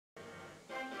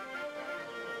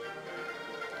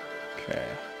Okay.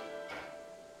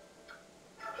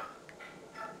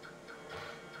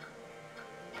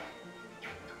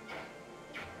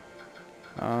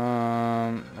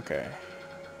 Okay.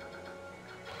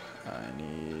 I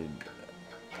need...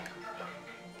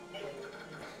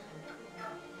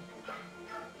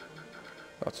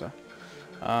 Thought so.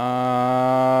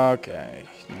 Okay.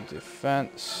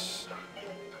 Defense.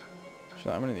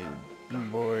 So I'm gonna need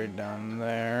Boyd down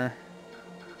there.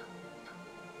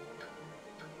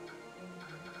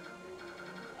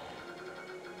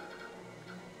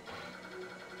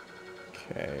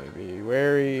 Okay, be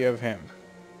wary of him.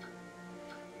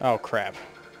 Oh crap.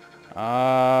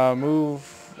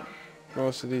 Move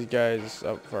most of these guys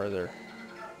up farther.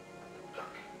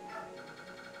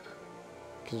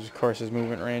 Because of course his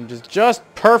movement range is just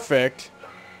perfect.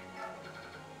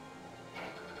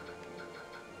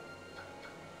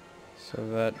 So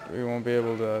that we won't be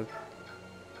able to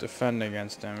defend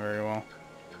against him very well.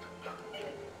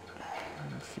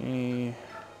 Nafini,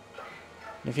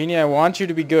 I want you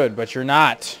to be good, but you're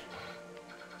not.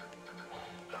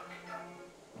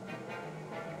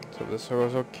 So this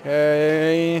was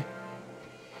okay.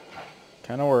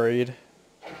 Kind of worried.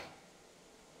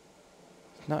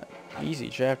 It's not easy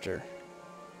chapter.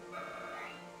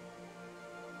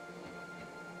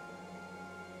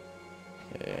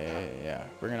 Yeah,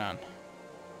 bring it on.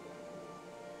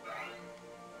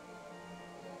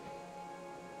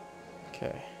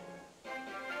 Okay.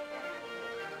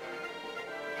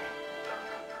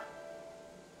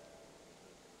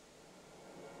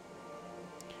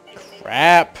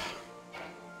 Crap.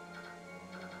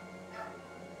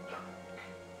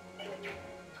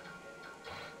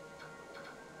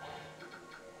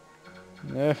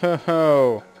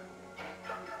 No.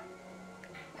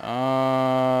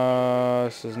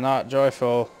 This is not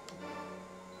joyful.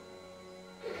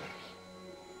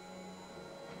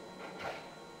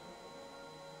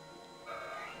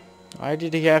 Why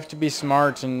did he have to be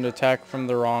smart and attack from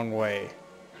the wrong way?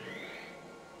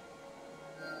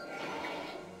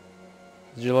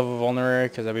 Did you level vulnerary?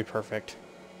 Because that'd be perfect.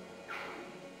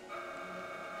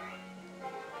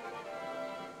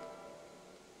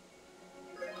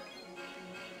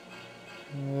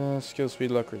 Skill,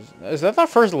 speed, luck. Is that the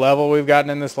first level we've gotten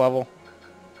in this level?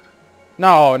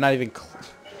 No, not even.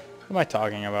 What am I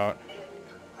talking about?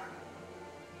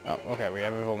 Oh, okay. We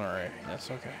have a vulnerary. That's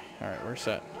okay. All right, we're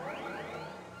set.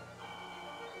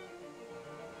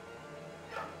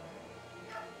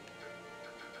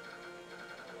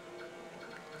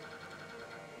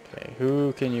 Okay,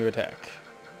 who can you attack?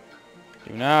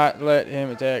 Do not let him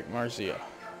attack Marcia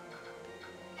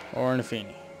or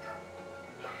Nafini.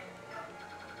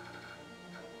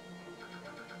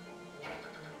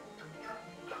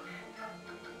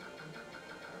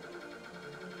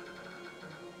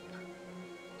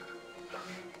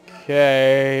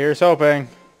 Okay, here's hoping.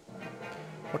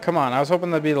 Well, come on. I was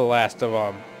hoping that'd be the last of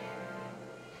them.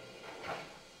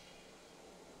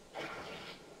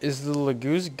 Is the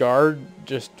Lagoose guard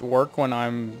just work when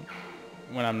I'm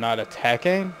not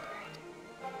attacking?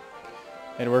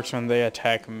 It works when they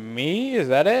attack me? Is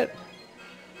that it?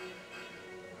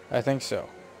 I think so.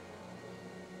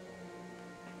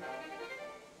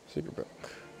 Secret book.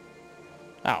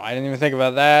 Oh, I didn't even think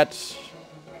about that.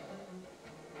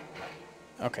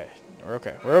 Okay. We're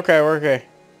okay. We're okay. We're okay.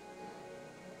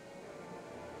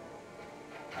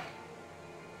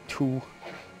 2.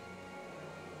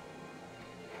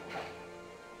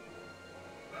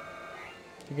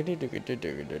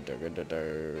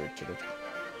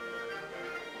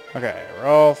 Okay,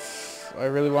 Rolf.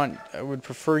 I would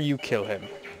prefer you kill him.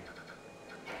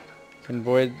 Can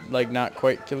Boyd, like, not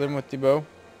quite kill him with the bow?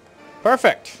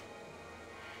 Perfect!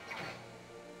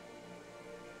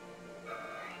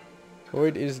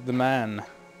 Boyd is the man.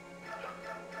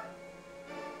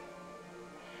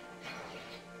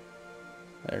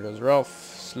 There goes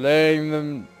Rolf. Slaying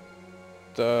them.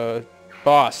 The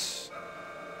boss.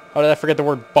 How did I forget the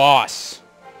word boss?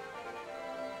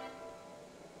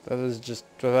 That is just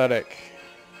pathetic.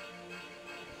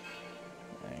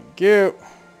 Thank you.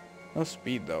 No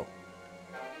speed, though.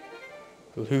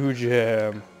 Blue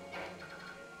gem.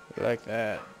 Like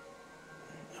that.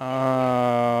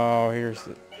 Oh, here's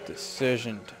the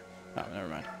decision. Oh, never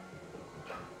mind.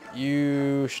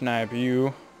 You, Schneip,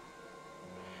 you.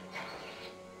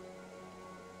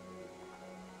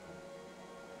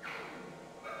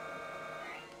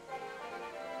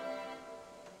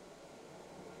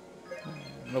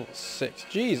 Level 6.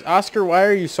 Jeez, Oscar, why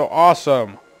are you so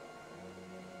awesome?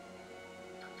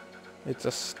 It's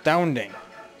astounding.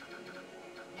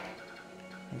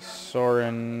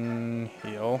 Soren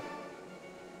heal.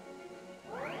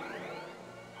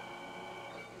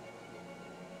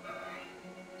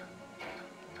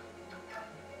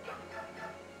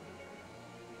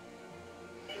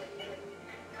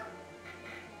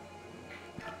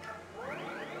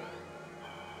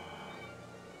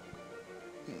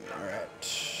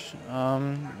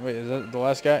 Wait, is that the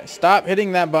last guy? Stop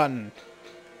hitting that button.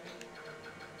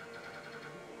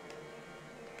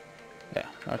 Yeah,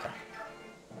 okay.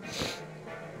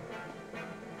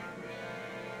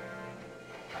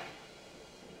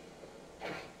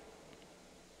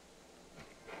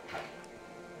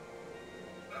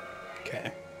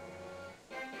 Okay.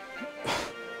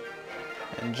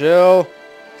 And Jill,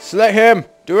 slay him.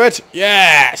 Do it.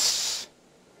 Yes.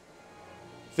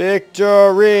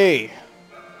 Victory.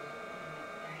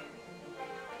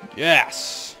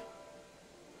 Yes.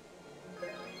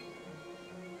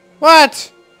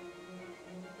 What?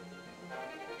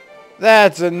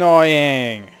 That's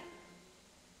annoying.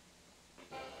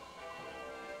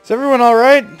 Is everyone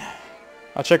alright?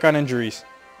 I'll check on injuries.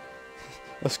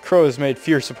 Those crows made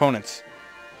fierce opponents.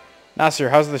 Nasir,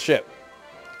 how's the ship?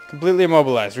 Completely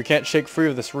immobilized. We can't shake free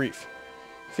of this reef.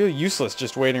 I feel useless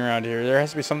just waiting around here. There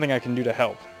has to be something I can do to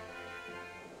help.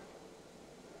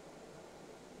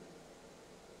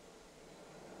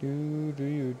 Where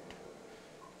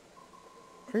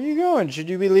are you going? Should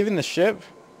you be leaving the ship?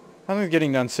 I'm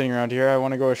getting done sitting around here. I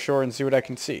want to go ashore and see what I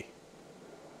can see.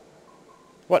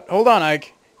 What? Hold on,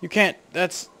 Ike. You can't.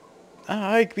 That's...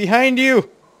 Ike, behind you!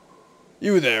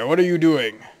 You there, what are you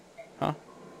doing? Huh?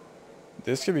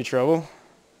 This could be trouble.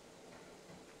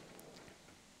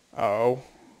 Uh-oh.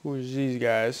 Who's these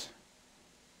guys?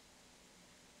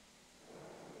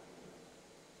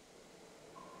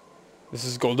 This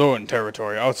is Goldoan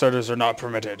territory. Outsiders are not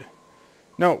permitted.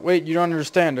 No, wait, you don't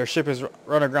understand. Our ship is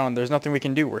run aground. There's nothing we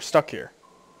can do. We're stuck here.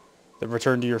 Then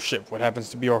return to your ship. What happens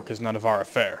to Bjork is none of our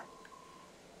affair.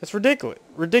 That's ridiculous.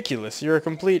 Ridiculous. You're a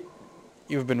complete...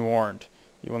 You've been warned.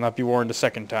 You will not be warned a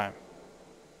second time.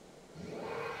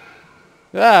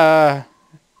 Ah!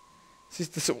 Cease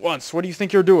this at once. What do you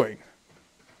think you're doing?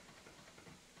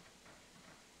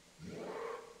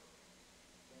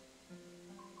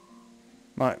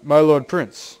 My Lord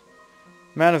Prince.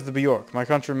 Man of the Bjork, my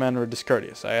countrymen were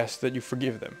discourteous. I ask that you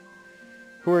forgive them.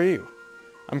 Who are you?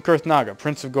 I'm Kurth Naga,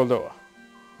 Prince of Goldoa.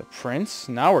 The Prince?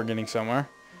 Now we're getting somewhere.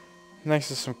 Thanks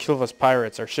to some Kilvas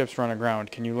pirates, our ship's run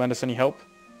aground. Can you lend us any help?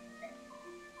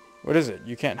 What is it?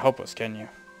 You can't help us, can you?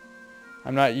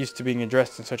 I'm not used to being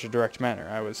addressed in such a direct manner.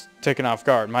 I was taken off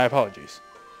guard. My apologies.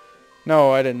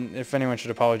 No, I didn't. If anyone should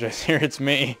apologize here, it's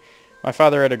me. My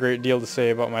father had a great deal to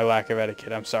say about my lack of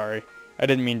etiquette. I'm sorry. I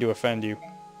didn't mean to offend you.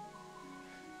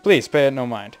 Please, pay it no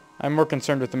mind. I'm more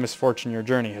concerned with the misfortune your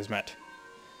journey has met.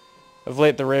 Of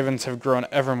late, the ravens have grown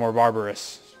ever more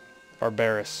barbarous.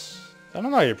 Barbarous. I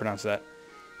don't know how you pronounce that.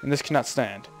 And this cannot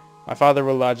stand. My father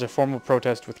will lodge a formal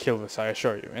protest with Kilvis, I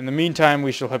assure you. In the meantime,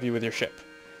 we shall help you with your ship.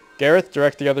 Gareth,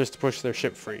 direct the others to push their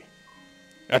ship free.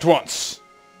 At once!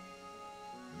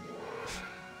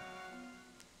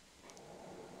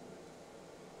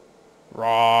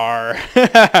 Roar!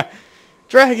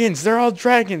 Dragons! They're all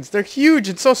dragons! They're huge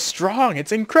and so strong!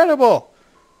 It's incredible!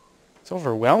 It's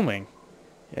overwhelming.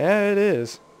 Yeah, it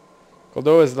is.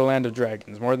 Goldoa is the land of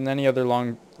dragons. More than any other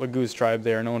Laguz tribe,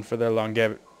 they are known for their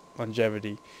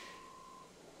longevity.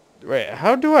 Wait,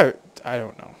 how do I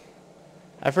don't know.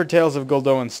 I've heard tales of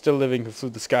Goldoans still living who flew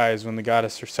the skies when the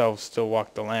goddess herself still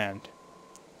walked the land.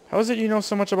 How is it you know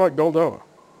so much about Goldoa?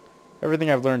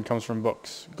 Everything I've learned comes from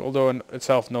books. Goldoa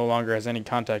itself no longer has any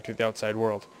contact with the outside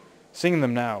world. Seeing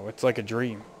them now, it's like a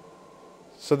dream.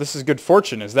 So this is good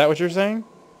fortune, is that what you're saying?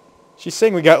 She's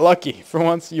saying we got lucky. For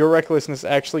once, your recklessness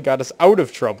actually got us out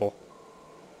of trouble.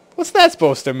 What's that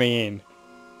supposed to mean?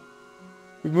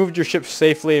 We've moved your ship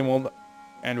safely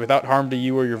and without harm to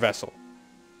you or your vessel.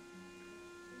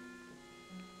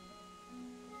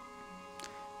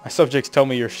 My subjects tell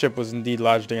me your ship was indeed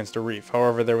lodged against a reef.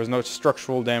 However, there was no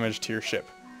structural damage to your ship.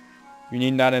 You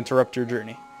need not interrupt your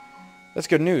journey. That's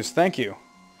good news. Thank you.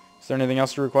 Is there anything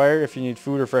else you require? If you need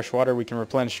food or fresh water, we can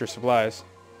replenish your supplies.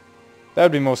 That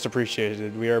would be most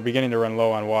appreciated. We are beginning to run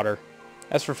low on water.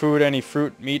 As for food, any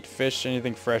fruit, meat, fish,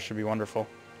 anything fresh would be wonderful.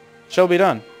 Shall be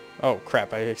done. Oh,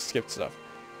 crap. I skipped stuff.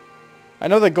 I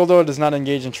know that Goldoa does not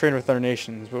engage in trade with other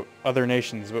nations,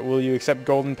 but will you accept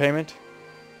gold in payment?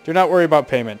 Do not worry about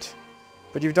payment.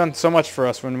 But you've done so much for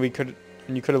us when you could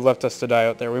have left us to die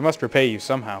out there. We must repay you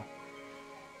somehow.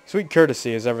 Sweet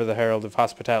courtesy is ever the herald of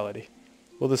hospitality.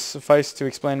 Will this suffice to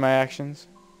explain my actions?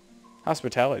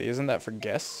 Hospitality, isn't that for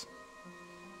guests?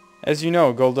 As you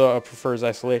know, Goldoa prefers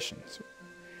isolation.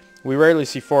 We rarely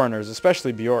see foreigners,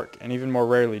 especially Bjork, and even more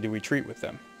rarely do we treat with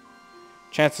them.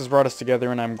 Chance has brought us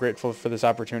together, and I'm grateful for this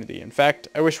opportunity. In fact,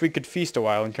 I wish we could feast a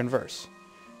while and converse.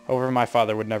 However, my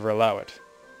father would never allow it.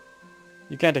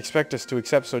 You can't expect us to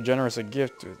accept so generous a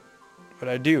gift, but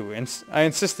I do. I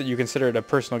insist that you consider it a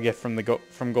personal gift from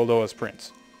Goldoa's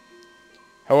prince.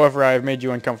 However, I have made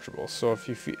you uncomfortable, so if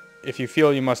you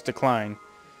feel you must decline...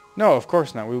 No, of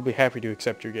course not. We will be happy to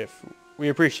accept your gift. We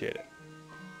appreciate it.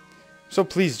 So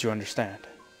pleased you understand.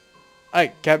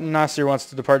 Captain Nasir wants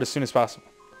to depart as soon as possible.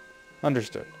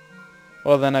 Understood.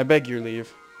 Well then, I beg your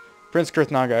leave. Prince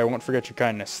Kurthnaga, I won't forget your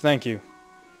kindness. Thank you.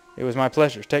 It was my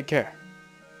pleasure. Take care.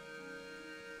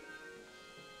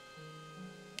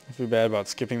 I feel bad about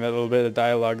skipping that little bit of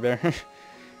dialogue there.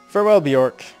 Farewell,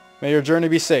 Bjork. May your journey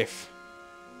be safe.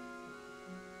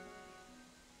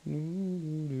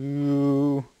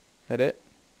 That it?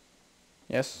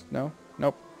 Yes? No?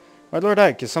 Nope. My Lord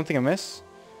Ike, is something amiss?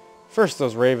 First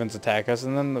those ravens attack us,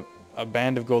 and then a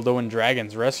band of Goldoan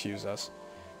dragons rescues us.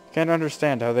 I can't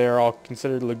understand how they are all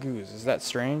considered Lagoos. Is that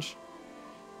strange?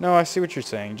 No, I see what you're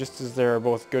saying. Just as there are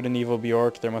both good and evil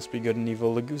Bjork, there must be good and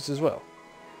evil Lagoos as well.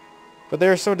 But they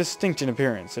are so distinct in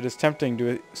appearance, it is tempting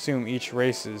to assume each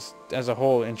race is, as a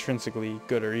whole, intrinsically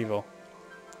good or evil.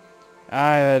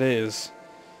 Aye, that is.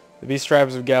 The beast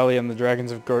tribes of Gallia and the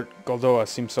dragons of Goldoa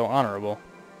seem so honorable,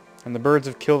 and the birds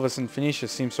of Kilvis and Phoenicia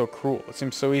seem so cruel. It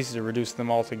seems so easy to reduce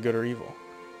them all to good or evil.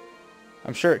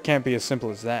 I'm sure it can't be as simple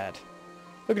as that.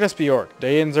 Look at us, Bjork.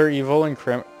 Daeans are evil and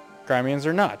Crimeans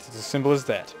are not. It's as simple as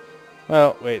that.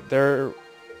 Well, wait, there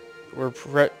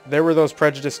were those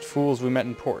prejudiced fools we met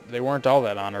in port. They weren't all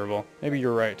that honorable. Maybe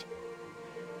you're right.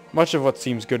 Much of what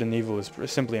seems good and evil is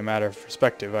simply a matter of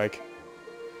perspective, Ike.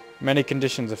 Many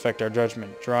conditions affect our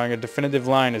judgment. Drawing a definitive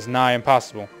line is nigh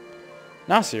impossible.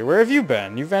 Nasir, where have you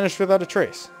been? You vanished without a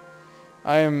trace.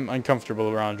 I am uncomfortable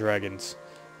around dragons.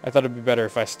 I thought it'd be better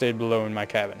if I stayed below in my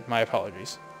cabin. My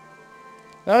apologies.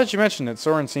 Now that you mention it,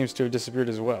 Soren seems to have disappeared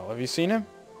as well. Have you seen him?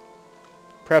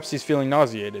 Perhaps he's feeling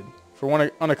nauseated. For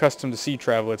one unaccustomed to sea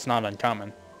travel, it's not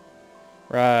uncommon.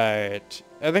 Right.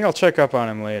 I think I'll check up on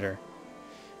him later.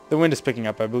 The wind is picking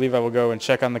up. I believe I will go and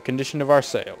check on the condition of our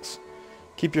sails.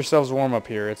 Keep yourselves warm up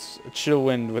here. It's a chill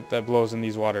wind that blows in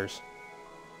these waters.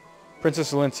 Princess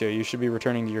Valencia, you should be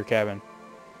returning to your cabin.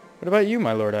 What about you,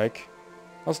 my Lord Ike?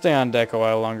 I'll stay on deck a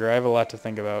while longer. I have a lot to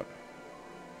think about.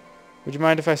 Would you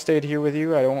mind if I stayed here with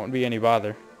you? I don't want to be any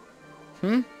bother.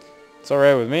 It's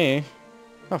alright with me.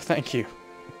 Oh, thank you.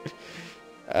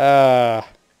 I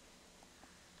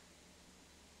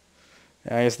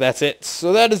guess that's it.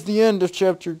 So that is the end of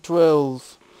chapter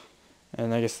 12.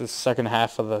 And I guess the second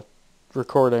half of the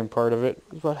recording part of it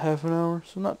was about half an hour,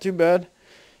 so not too bad.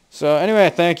 So anyway,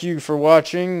 thank you for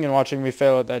watching and watching me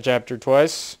fail at that chapter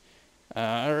twice.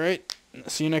 Alright,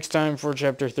 see you next time for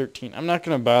chapter 13. I'm not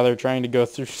going to bother trying to go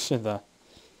through the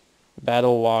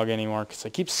battle log anymore because I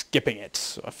keep skipping it,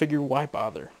 so I figure why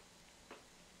bother.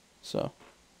 So,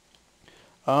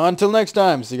 until next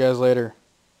time, see you guys later.